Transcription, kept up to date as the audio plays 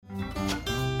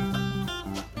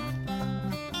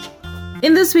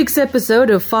In this week's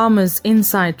episode of Farmers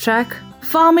Inside Track,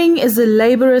 farming is a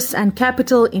laborious and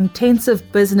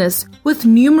capital-intensive business with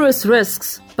numerous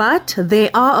risks, but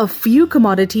there are a few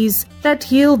commodities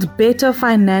that yield better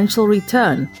financial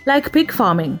return, like pig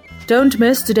farming. Don't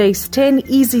miss today's 10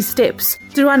 easy steps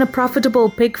to run a profitable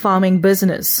pig farming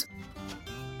business.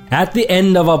 At the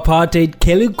end of apartheid,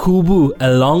 Kelly Khumbu,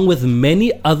 along with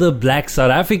many other black South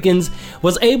Africans,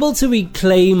 was able to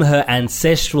reclaim her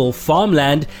ancestral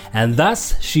farmland, and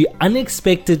thus she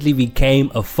unexpectedly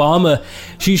became a farmer.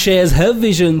 She shares her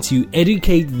vision to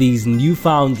educate these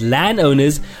newfound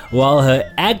landowners, while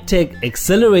her AgTech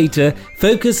accelerator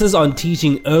focuses on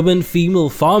teaching urban female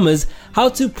farmers how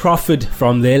to profit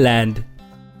from their land.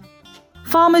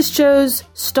 Farmers chose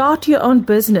Start Your Own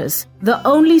Business, the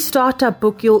only startup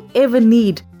book you'll ever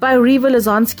need, by Riva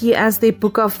Lazonsky as their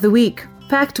book of the week.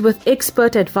 Packed with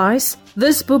expert advice,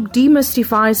 this book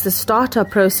demystifies the startup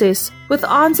process with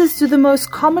answers to the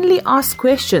most commonly asked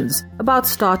questions about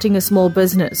starting a small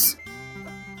business.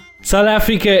 South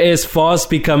Africa is fast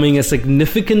becoming a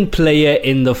significant player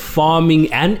in the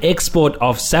farming and export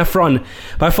of saffron,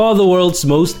 by far the world's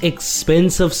most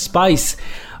expensive spice.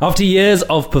 After years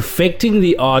of perfecting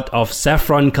the art of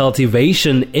saffron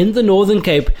cultivation in the Northern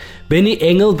Cape, Benny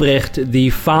Engelbrecht,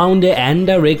 the founder and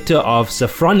director of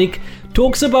Saffronic,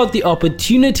 talks about the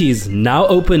opportunities now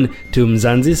open to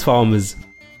Mzansi's farmers.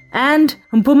 And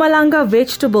Mpumalanga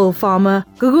vegetable farmer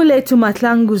Gugulethu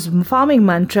Mahlangu's farming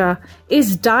mantra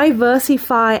is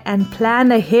diversify and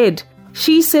plan ahead.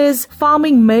 She says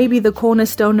farming may be the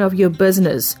cornerstone of your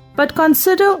business, but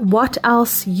consider what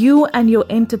else you and your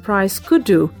enterprise could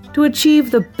do to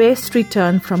achieve the best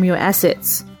return from your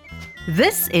assets.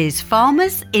 This is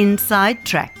Farmers Inside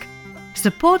Track,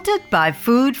 supported by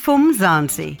Food for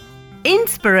Mzansi.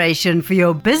 Inspiration for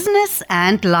your business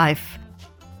and life.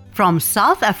 From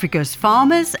South Africa's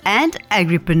farmers and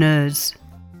agripreneurs.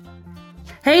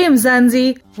 Hey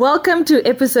Mzansi, welcome to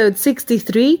episode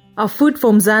 63 of Food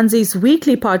for Mzansi's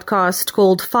weekly podcast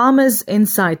called Farmers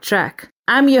Inside Track.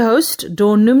 I'm your host,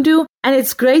 Dawn Numdu, and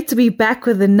it's great to be back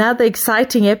with another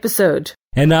exciting episode.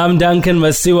 And I'm Duncan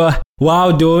Masiwa.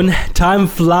 Wow, Dawn, time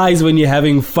flies when you're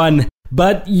having fun.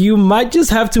 But you might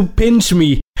just have to pinch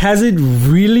me. Has it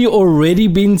really already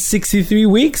been 63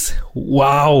 weeks?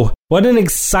 Wow, what an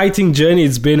exciting journey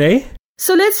it's been, eh?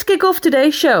 So let's kick off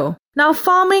today's show. Now,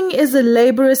 farming is a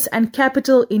laborious and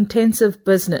capital-intensive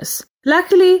business.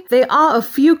 Luckily, there are a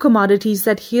few commodities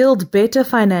that yield better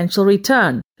financial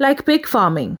return, like pig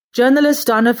farming. Journalist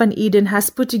Donna van Eden has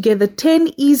put together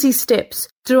 10 easy steps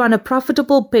to run a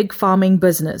profitable pig farming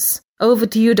business. Over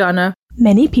to you, Donna.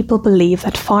 Many people believe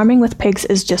that farming with pigs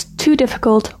is just too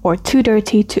difficult or too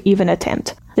dirty to even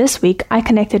attempt. This week, I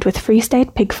connected with Free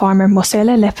State pig farmer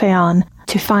Mosele Lepean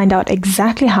to find out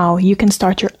exactly how you can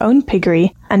start your own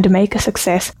piggery and make a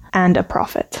success and a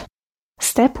profit.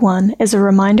 Step 1 is a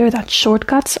reminder that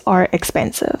shortcuts are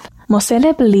expensive.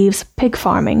 Mosele believes pig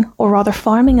farming, or rather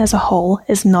farming as a whole,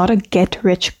 is not a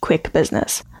get-rich-quick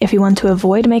business. If you want to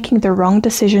avoid making the wrong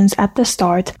decisions at the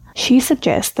start, she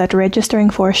suggests that registering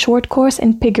for a short course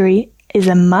in piggery is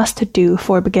a must-do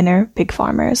for beginner pig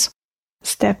farmers.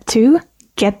 Step 2.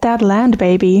 Get that land,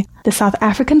 baby. The South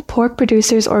African Pork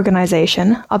Producers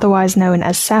Organization, otherwise known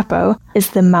as SAPO, is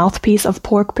the mouthpiece of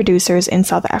pork producers in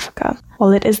South Africa.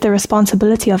 While it is the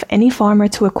responsibility of any farmer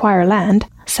to acquire land,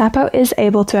 SAPO is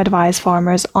able to advise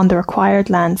farmers on the required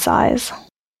land size.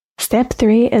 Step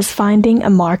 3 is finding a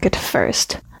market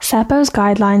first. SAPO's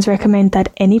guidelines recommend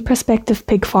that any prospective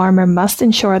pig farmer must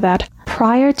ensure that,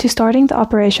 prior to starting the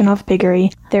operation of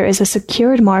piggery, there is a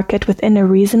secured market within a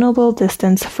reasonable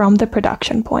distance from the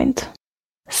production point.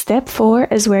 Step 4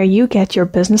 is where you get your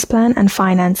business plan and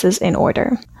finances in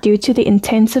order. Due to the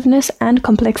intensiveness and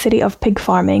complexity of pig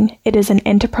farming, it is an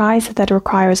enterprise that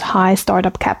requires high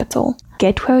startup capital.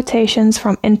 Get quotations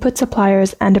from input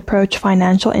suppliers and approach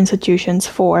financial institutions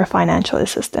for financial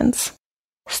assistance.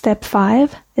 Step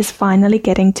 5 is finally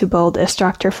getting to build a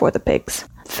structure for the pigs.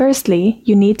 Firstly,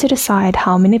 you need to decide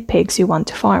how many pigs you want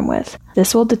to farm with.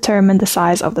 This will determine the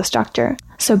size of the structure.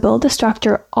 So build a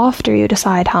structure after you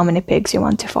decide how many pigs you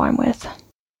want to farm with.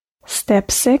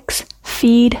 Step 6.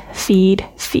 Feed, feed,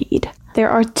 feed. There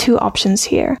are two options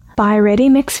here. Buy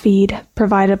ready-mix feed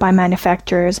provided by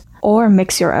manufacturers or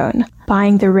mix your own.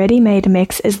 Buying the ready-made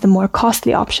mix is the more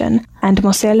costly option, and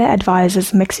Mosele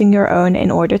advises mixing your own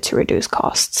in order to reduce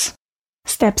costs.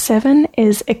 Step 7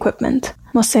 is equipment.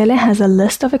 Mosele has a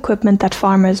list of equipment that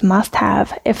farmers must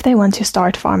have if they want to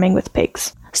start farming with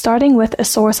pigs, starting with a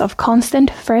source of constant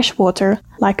fresh water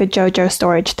like a JoJo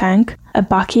storage tank, a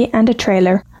bakkie and a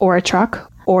trailer, or a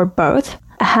truck, or both,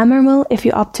 a hammer mill if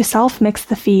you opt to self-mix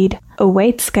the feed, a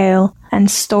weight scale, and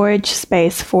storage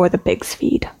space for the pig's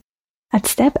feed. At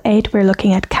step 8, we're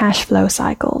looking at cash flow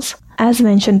cycles. As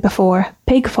mentioned before,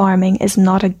 pig farming is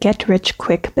not a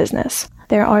get-rich-quick business.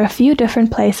 There are a few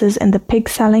different places in the pig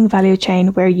selling value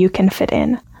chain where you can fit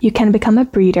in. You can become a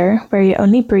breeder, where you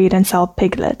only breed and sell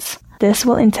piglets. This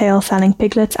will entail selling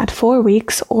piglets at 4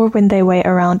 weeks or when they weigh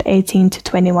around 18 to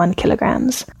 21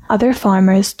 kilograms. Other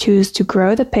farmers choose to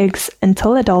grow the pigs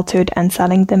until adulthood and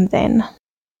selling them then.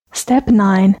 Step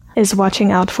 9 is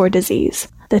watching out for disease.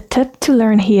 The tip to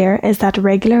learn here is that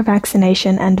regular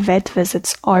vaccination and vet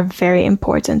visits are very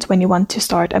important when you want to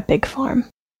start a pig farm.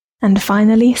 And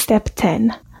finally, step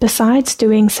 10. Besides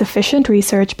doing sufficient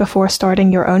research before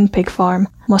starting your own pig farm,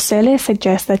 Mosele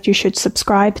suggests that you should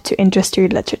subscribe to industry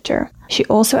literature. She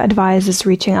also advises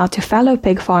reaching out to fellow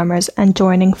pig farmers and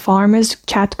joining farmers'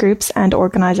 chat groups and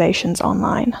organizations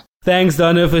online. Thanks,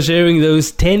 Donna, for sharing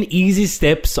those 10 easy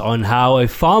steps on how a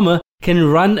farmer can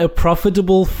run a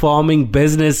profitable farming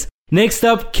business. Next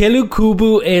up, Kelu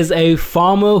Kubu is a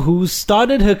farmer who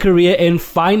started her career in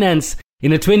finance.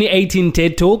 In a 2018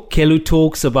 TED Talk, Kelu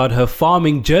talks about her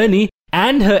farming journey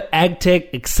and her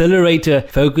AgTech accelerator,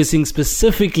 focusing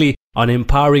specifically on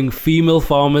empowering female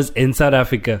farmers in South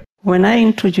Africa. When I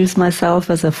introduce myself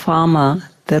as a farmer,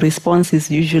 the response is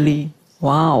usually,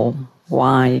 wow,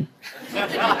 why?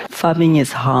 Farming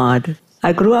is hard.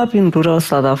 I grew up in rural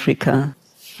South Africa.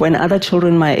 When other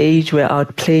children my age were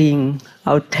out playing,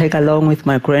 I would tag along with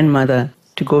my grandmother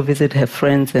to go visit her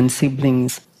friends and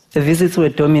siblings. The visits were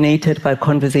dominated by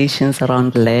conversations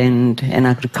around land and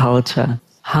agriculture.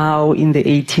 How in the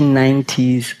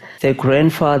 1890s, their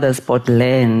grandfathers bought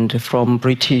land from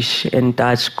British and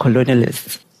Dutch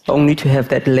colonialists, only to have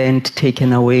that land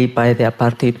taken away by the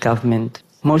apartheid government.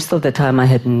 Most of the time, I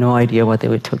had no idea what they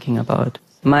were talking about.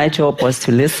 My job was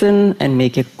to listen and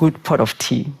make a good pot of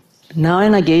tea. Now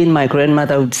and again, my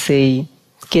grandmother would say,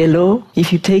 Kelo,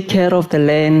 if you take care of the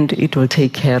land, it will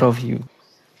take care of you.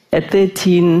 At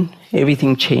 13,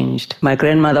 everything changed. My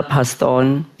grandmother passed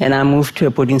on, and I moved to a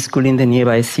boarding school in the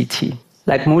nearby city.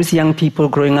 Like most young people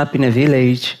growing up in a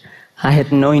village, I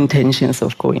had no intentions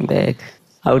of going back.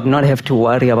 I would not have to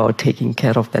worry about taking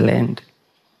care of the land.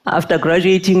 After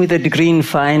graduating with a degree in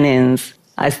finance,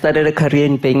 I started a career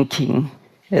in banking.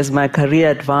 As my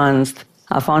career advanced,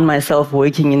 I found myself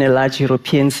working in a large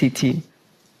European city.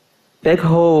 Back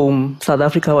home, South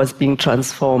Africa was being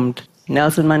transformed.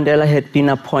 Nelson Mandela had been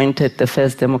appointed the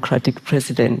first democratic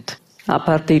president.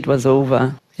 Apartheid was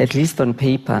over, at least on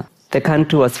paper. The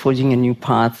country was forging a new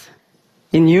path.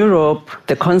 In Europe,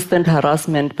 the constant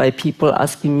harassment by people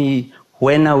asking me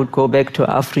when I would go back to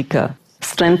Africa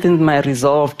strengthened my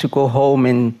resolve to go home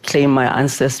and claim my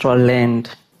ancestral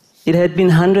land. It had been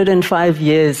 105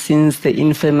 years since the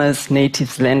infamous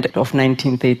Natives' Land of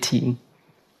 1913,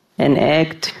 an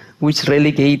act which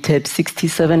relegated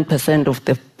 67% of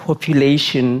the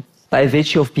population by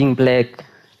virtue of being black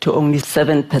to only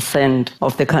 7%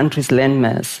 of the country's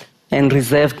landmass and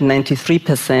reserved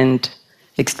 93%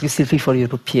 exclusively for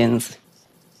Europeans.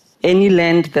 Any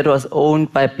land that was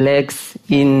owned by blacks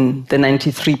in the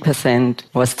 93%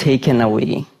 was taken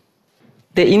away.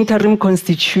 The interim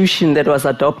constitution that was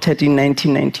adopted in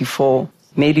 1994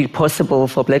 made it possible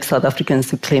for black South Africans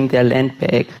to claim their land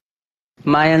back.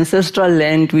 My ancestral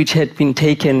land, which had been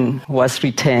taken, was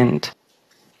returned.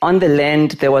 On the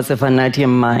land, there was a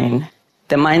vanadium mine.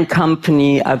 The mine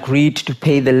company agreed to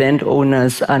pay the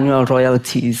landowners annual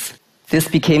royalties. This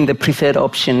became the preferred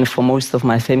option for most of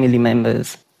my family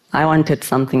members. I wanted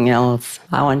something else.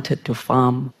 I wanted to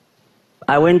farm.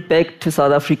 I went back to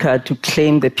South Africa to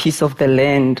claim the piece of the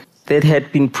land that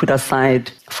had been put aside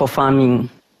for farming.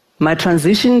 My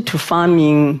transition to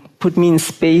farming put me in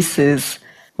spaces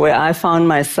where I found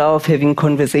myself having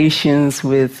conversations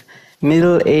with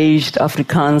middle-aged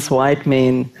Afrikaans white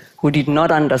men who did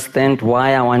not understand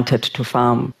why I wanted to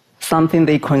farm, something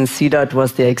they considered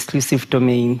was their exclusive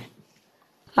domain.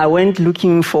 I went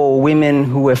looking for women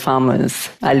who were farmers.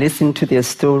 I listened to their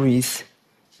stories.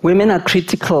 Women are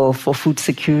critical for food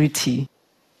security.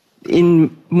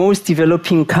 In most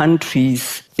developing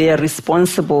countries, they are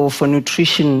responsible for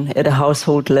nutrition at a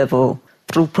household level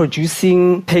through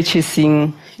producing,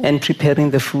 purchasing, and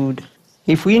preparing the food.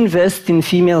 If we invest in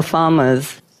female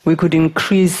farmers, we could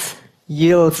increase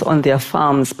yields on their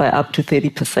farms by up to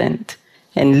 30%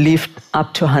 and lift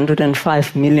up to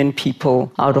 105 million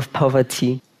people out of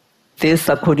poverty. This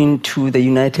according to the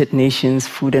United Nations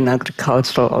Food and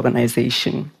Agricultural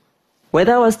Organization.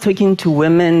 Whether I was talking to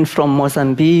women from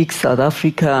Mozambique, South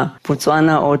Africa,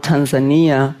 Botswana, or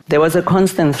Tanzania, there was a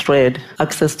constant thread: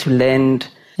 access to land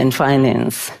and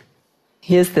finance.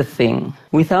 Here's the thing.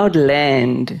 Without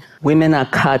land, women are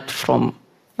cut from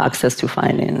access to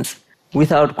finance.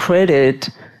 Without credit,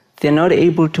 they're not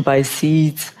able to buy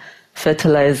seeds,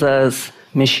 fertilizers,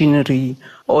 machinery,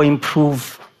 or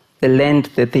improve the land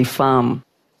that they farm.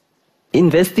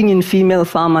 Investing in female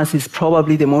farmers is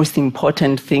probably the most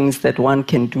important things that one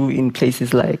can do in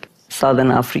places like Southern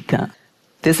Africa.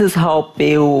 This is how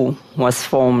PEU was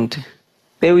formed.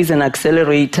 PEU is an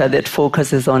accelerator that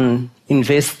focuses on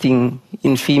investing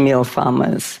in female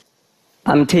farmers.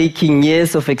 I'm taking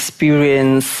years of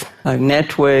experience,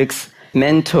 networks,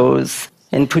 mentors,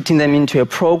 and putting them into a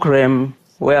program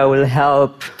where I will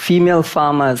help female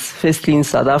farmers, firstly in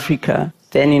South Africa,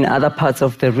 then in other parts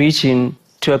of the region,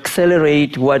 to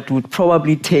accelerate what would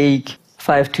probably take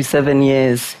 5 to 7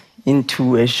 years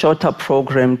into a shorter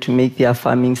program to make their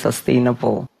farming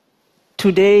sustainable.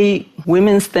 Today,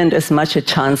 women stand as much a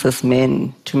chance as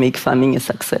men to make farming a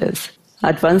success.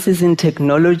 Advances in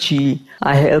technology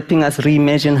are helping us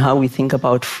reimagine how we think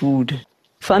about food.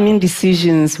 Farming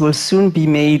decisions will soon be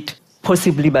made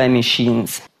possibly by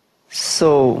machines.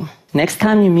 So, next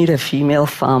time you meet a female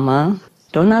farmer,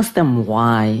 don't ask them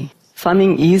why.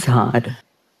 Farming is hard.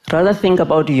 Rather think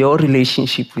about your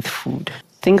relationship with food.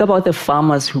 Think about the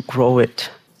farmers who grow it.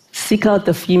 Seek out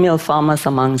the female farmers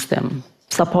amongst them.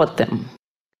 Support them.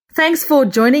 Thanks for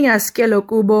joining us, Kelo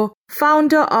Kubo,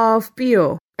 founder of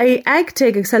PEU, a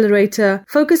AgTech accelerator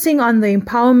focusing on the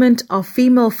empowerment of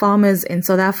female farmers in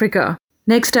South Africa.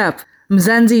 Next up,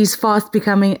 Mzansi is fast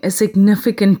becoming a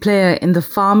significant player in the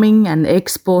farming and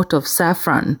export of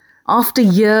saffron. After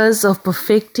years of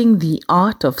perfecting the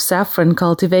art of saffron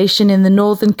cultivation in the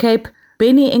Northern Cape,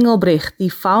 Benny Engelbrecht, the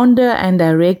founder and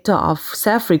director of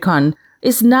Safricon,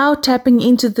 is now tapping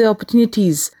into the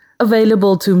opportunities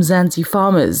available to Mzansi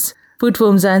farmers. Food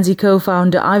for Mzansi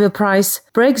co-founder Ivor Price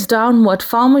breaks down what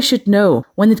farmers should know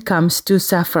when it comes to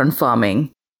saffron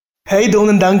farming. Hey Dawn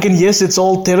and Duncan, yes, it's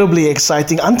all terribly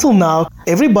exciting. Until now,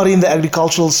 everybody in the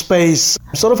agricultural space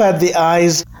sort of had their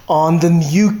eyes on the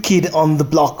new kid on the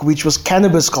block, which was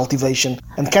cannabis cultivation.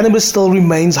 And cannabis still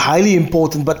remains highly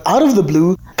important, but out of the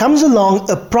blue comes along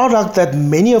a product that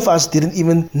many of us didn't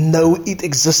even know it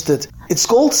existed. It's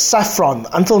called saffron.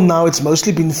 Until now, it's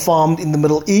mostly been farmed in the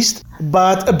Middle East,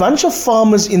 but a bunch of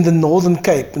farmers in the Northern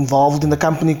Cape involved in a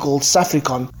company called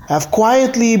Safricon have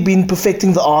quietly been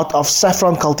perfecting the art of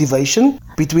saffron cultivation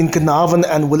between Carnarvon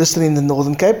and Williston in the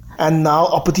Northern Cape, and now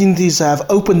opportunities have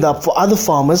opened up for other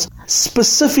farmers,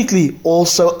 specifically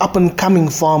also up-and-coming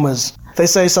farmers. They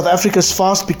say South Africa is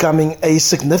fast becoming a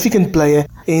significant player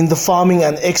in the farming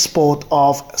and export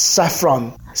of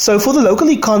saffron. So for the local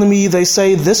economy, they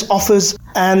say this offers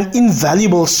an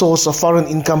invaluable source of foreign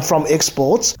income from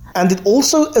exports, and it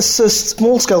also assists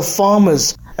small-scale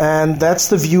farmers. And that's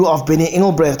the view of Benny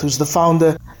Engelbrecht, who's the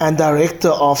founder and director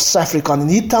of Safricon.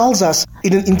 And he tells us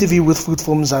in an interview with Food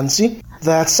for Mzansi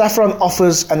that saffron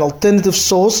offers an alternative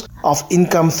source of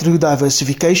income through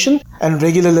diversification, and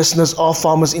regular listeners of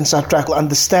Farmers Inside Track will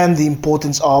understand the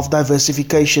importance of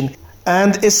diversification,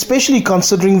 and especially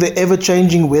considering the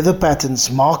ever-changing weather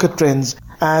patterns, market trends,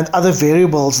 and other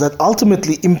variables that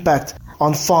ultimately impact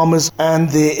on farmers and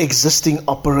their existing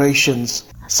operations.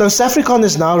 So Safricon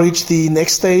has now reached the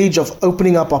next stage of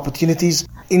opening up opportunities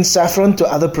in saffron to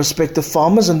other prospective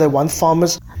farmers, and they want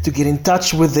farmers to get in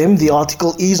touch with them. The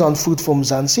article is on Food for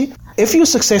Mzansi. If you're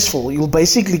successful, you'll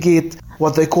basically get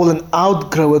what they call an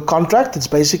outgrower contract. It's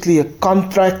basically a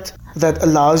contract that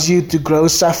allows you to grow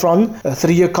saffron, a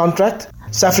 3-year contract.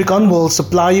 Safricon will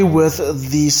supply you with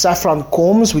the saffron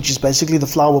corms, which is basically the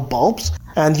flower bulbs,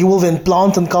 and you will then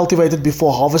plant and cultivate it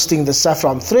before harvesting the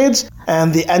saffron threads,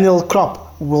 and the annual crop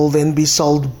will then be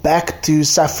sold back to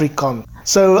Safricon.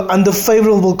 So under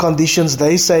favorable conditions,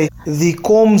 they say the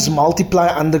corms multiply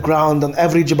underground on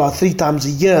average about 3 times a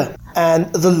year.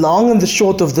 And the long and the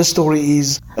short of this story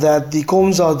is that the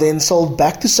corms are then sold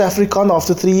back to Safricon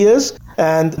after 3 years,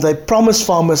 and they promise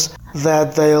farmers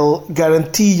that they'll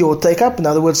guarantee your take-up. In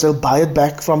other words, they'll buy it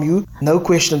back from you, no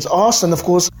questions asked. And of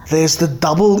course, there's the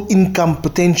double income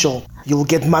potential. You'll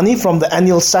get money from the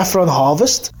annual saffron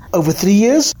harvest over 3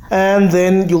 years, and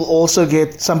then you'll also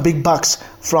get some big bucks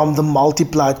from the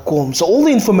multiplied corm. So all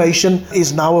the information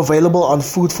is now available on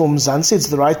Food for Mzansi. It's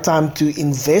the right time to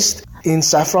invest in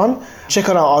saffron. Check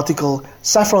out our article,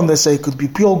 Saffron, they say, could be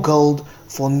pure gold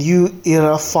for new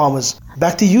era farmers.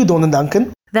 Back to you, Dawn and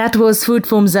Duncan. That was Food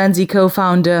for Mzansi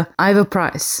co-founder Ivor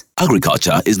Price.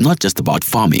 Agriculture is not just about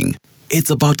farming. It's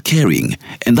about caring,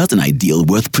 and that's an ideal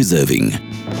worth preserving.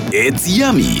 It's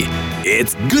yummy.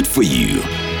 It's good for you.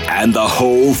 and the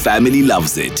whole family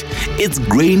loves it. It's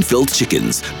grain-filled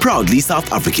chickens, proudly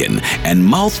South African and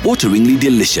mouth-wateringly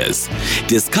delicious.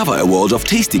 Discover a world of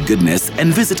tasty goodness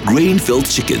and visit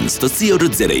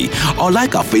grainfilledchickens.co.za or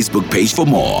like our Facebook page for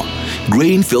more.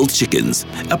 Grain-filled chickens,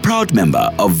 a proud member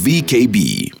of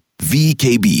VKB.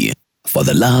 VKB, for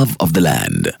the love of the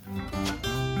land.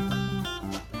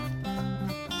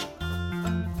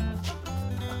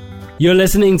 You're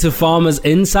listening to Farmers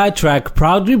Inside Track,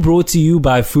 proudly brought to you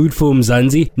by Food for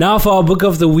Mzansi. Now for our book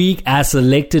of the week, as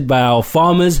selected by our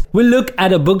farmers, we'll look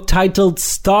at a book titled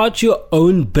Start Your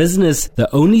Own Business,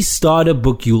 the only starter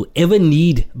book you'll ever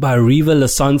need by Riva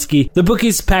Lasonsky. The book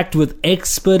is packed with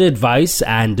expert advice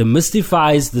and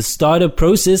demystifies the starter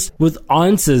process with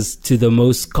answers to the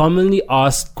most commonly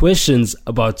asked questions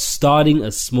about starting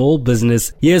a small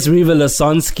business. Here's Riva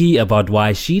Lasonsky about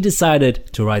why she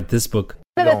decided to write this book.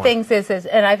 One of the things is,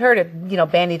 and I've heard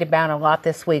it, bandied about a lot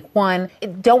this week. One,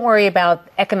 don't worry about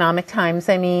economic times.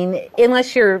 I mean,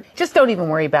 just don't even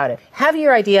worry about it. Have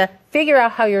your idea, figure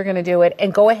out how you're going to do it,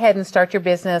 and go ahead and start your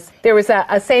business. There was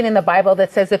a saying in the Bible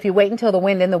that says, if you wait until the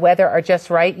wind and the weather are just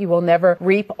right, you will never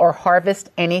reap or harvest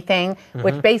anything,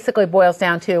 which basically boils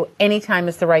down to any time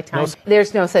is the right time.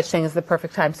 There's no such thing as the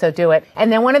perfect time, so do it.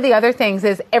 And then one of the other things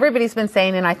is, everybody's been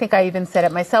saying, and I think I even said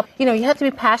it myself, you have to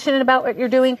be passionate about what you're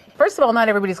doing. First of all, not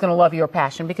everybody's going to love your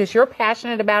passion. Because you're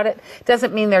passionate about it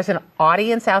doesn't mean there's an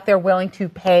audience out there willing to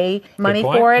pay money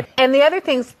for it. And the other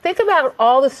things, think about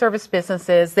all the service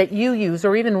businesses that you use,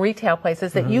 or even retail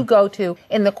places that you go to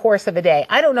in the course of a day.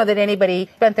 I don't know that anybody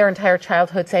spent their entire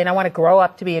childhood saying, I want to grow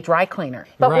up to be a dry cleaner.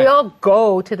 But we all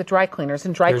go to the dry cleaners,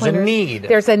 and there's a need.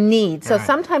 There's a need. So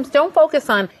sometimes don't focus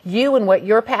on you and what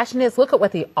your passion is. Look at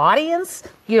what the audience,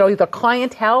 the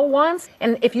clientele wants.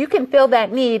 And if you can fill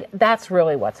that need, that's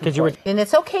really what's important. And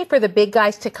it's okay for the big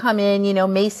guys to come in,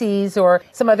 Macy's or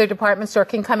some other department store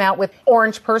can come out with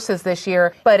orange purses this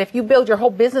year. But if you build your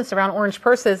whole business around orange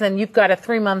purses and you've got a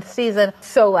 3-month season,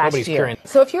 last year.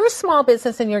 So if you're a small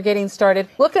business and you're getting started,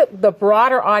 look at the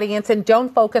broader audience and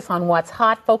don't focus on what's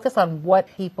hot, focus on what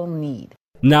people need.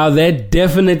 Now that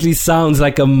definitely sounds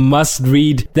like a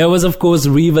must-read. There was, of course,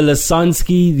 Riva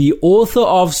Lasonsky, the author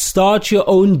of Start Your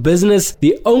Own Business,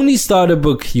 the only starter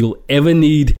book you'll ever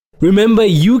need. Remember,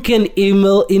 you can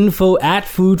email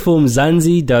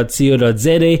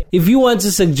info@foodformzansi.co.za if you want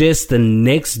to suggest the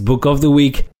next book of the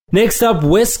week. Next up,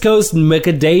 West Coast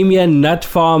macadamia nut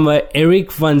farmer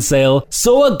Eric Van Zyl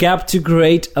saw a gap to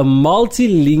create a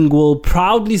multilingual,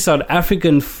 proudly South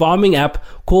African farming app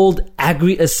called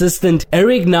Agri Assistant.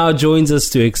 Eric now joins us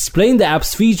to explain the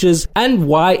app's features and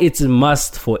why it's a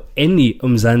must for any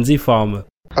Mzansi farmer.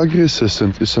 Agri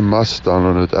Assistant is a must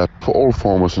downloaded app for all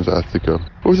farmers in South Africa.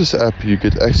 With this app, you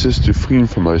get access to free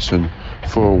information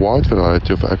for a wide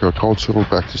variety of agricultural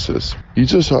practices.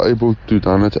 Users are able to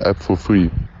download the app for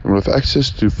free and with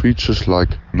access to features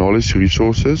like knowledge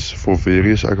resources for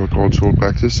various agricultural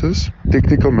practices,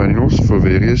 technical manuals for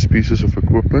various pieces of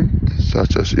equipment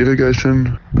such as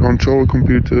irrigation, control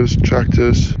computers,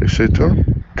 tractors, etc.,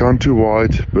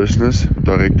 countrywide business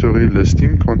directory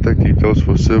listing contact details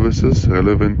for services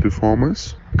relevant to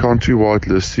farmers, countrywide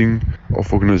listing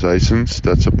of organizations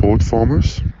that support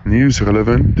farmers, news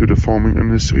relevant to the farming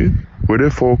industry, weather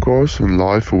forecast and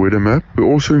live weather map. We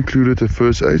also included a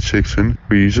first aid section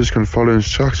where users can follow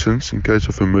instructions in case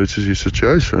of emergency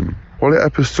situation. While the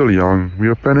app is still young, we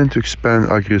are planning to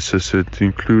expand Agri Assistant to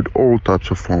include all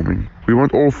types of farming. We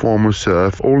want all farmers to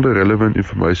have all the relevant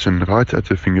information right at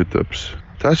their fingertips.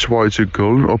 That's why it's a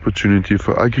golden opportunity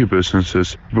for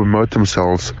agribusinesses to promote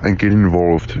themselves and get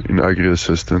involved in Agri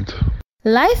Assistant.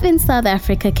 Life in South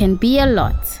Africa can be a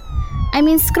lot.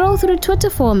 Scroll through Twitter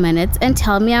for a minute and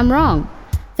tell me I'm wrong.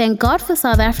 Thank God for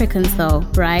South Africans though,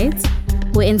 right?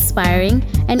 We're inspiring,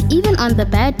 and even on the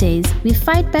bad days, we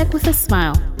fight back with a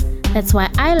smile. That's why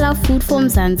I love Food for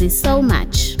Mzansi so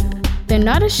much. They're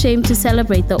not ashamed to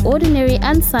celebrate the ordinary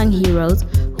unsung heroes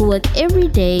who work every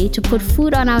day to put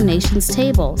food on our nation's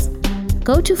tables.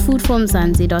 Go to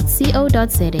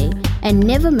foodformzansi.co.za and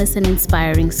never miss an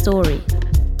inspiring story.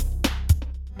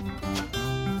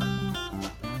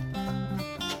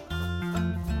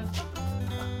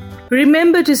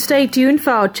 Remember to stay tuned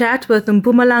for our chat with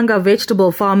Mpumalanga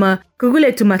vegetable farmer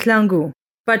Gugulethu Mahlangu.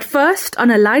 But first,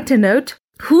 on a lighter note,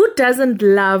 who doesn't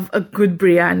love a good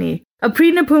biryani?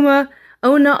 Aprina Puma,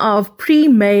 owner of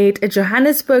Pre-Made, a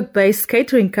Johannesburg-based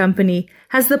catering company,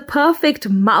 has the perfect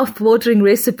mouth-watering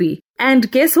recipe.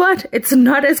 And guess what? It's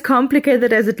not as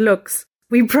complicated as it looks.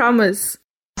 We promise.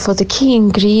 For the key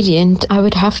ingredient, I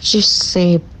would have to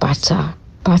say butter.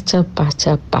 Butter,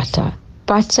 butter, butter.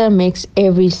 Butter makes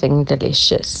everything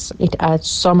delicious. It adds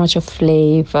so much of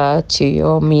flavor to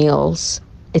your meals.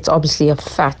 It's obviously a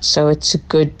fat, so it's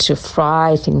good to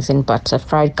fry things in butter,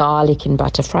 fry garlic in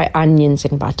butter, fry onions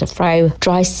in butter, fry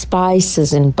dry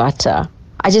spices in butter.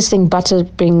 I just think butter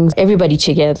brings everybody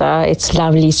together. It's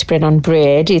lovely spread on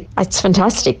bread. It's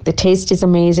fantastic. The taste is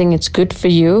amazing. It's good for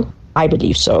you. I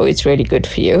believe so. It's really good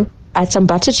for you. Add some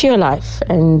butter to your life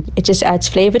and it just adds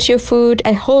flavor to your food,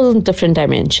 a whole different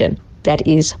dimension. That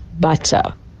is butter.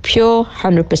 Pure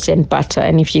 100% butter.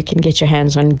 And if you can get your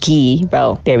hands on ghee,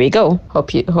 well, there we go.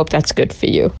 Hope that's good for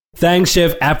you. Thanks,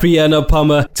 Chef Apriyana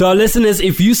Palmer. To our listeners,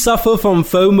 if you suffer from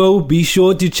FOMO, be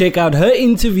sure to check out her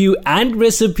interview and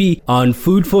recipe on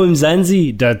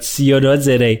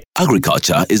foodformzansi.co.za.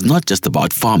 Agriculture is not just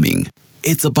about farming.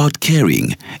 It's about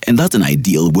caring, and that's an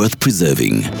ideal worth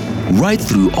preserving. Right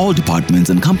through all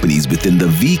departments and companies within the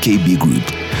VKB Group,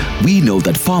 we know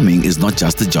that farming is not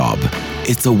just a job,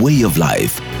 it's a way of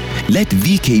life. Let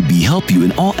VKB help you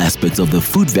in all aspects of the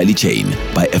food value chain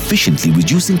by efficiently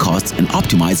reducing costs and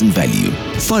optimizing value.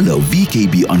 Follow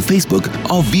VKB on Facebook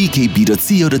or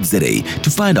vkb.co.za to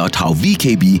find out how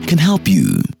VKB can help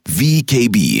you.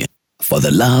 VKB, for the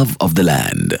love of the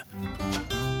land.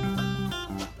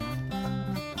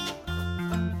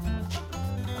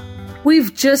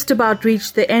 We've just about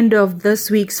reached the end of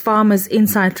this week's Farmers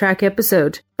Inside Track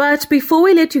episode. But before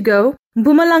we let you go,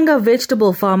 Mpumalanga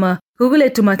vegetable farmer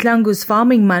Gugulethu Mahlangu's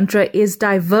farming mantra is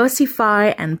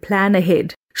diversify and plan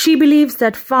ahead. She believes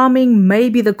that farming may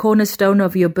be the cornerstone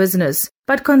of your business,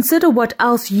 but consider what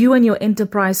else you and your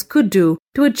enterprise could do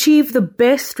to achieve the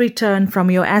best return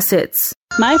from your assets.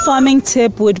 My farming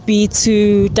tip would be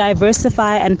to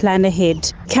diversify and plan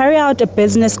ahead. Carry out a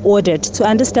business audit to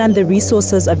understand the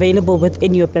resources available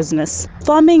within your business.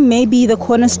 Farming may be the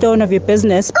cornerstone of your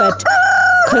business, but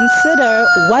consider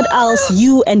what else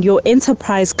you and your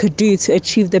enterprise could do to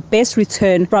achieve the best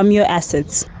return from your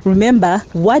assets. Remember,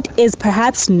 what is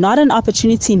perhaps not an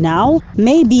opportunity now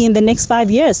may be in the next 5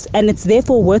 years, and it's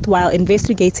therefore worthwhile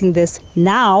investigating this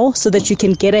now so that you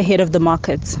can get ahead of the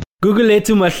market.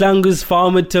 Gugulethu Mahlangu's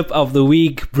Farmer Tip of the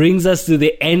Week brings us to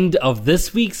the end of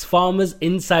this week's Farmers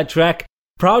Inside Track,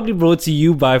 proudly brought to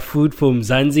you by Food for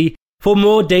Mzansi. For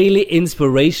more daily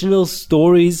inspirational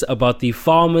stories about the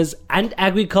farmers and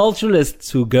agriculturalists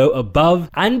who go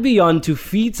above and beyond to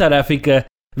feed South Africa,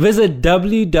 visit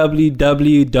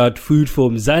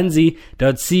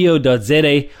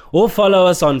www.foodformzansi.co.za or follow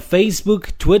us on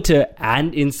Facebook, Twitter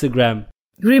and Instagram.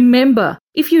 Remember,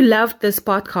 if you loved this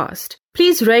podcast,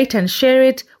 please rate and share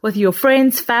it with your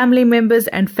friends, family members,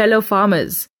 and fellow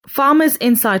farmers. Farmers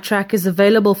Inside Track is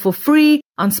available for free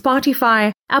on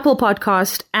Spotify, Apple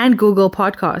Podcast, and Google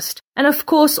Podcast, and of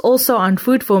course also on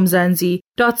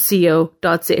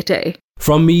foodformzansi.co.za.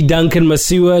 From me, Duncan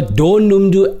Masiwa, Dawn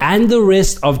Numdu, and the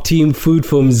rest of Team Food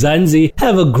for Mzansi,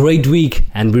 have a great week,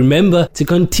 and remember to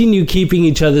continue keeping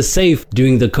each other safe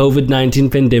during the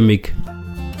COVID-19 pandemic.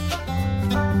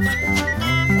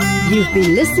 You've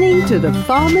been listening to the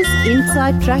Farmers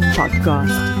Inside Track podcast,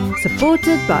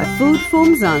 supported by Food for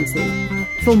Mzansi.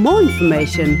 For more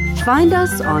information, find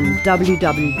us on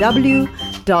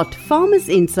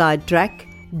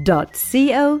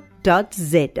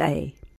www.farmersinsidetrack.co.za.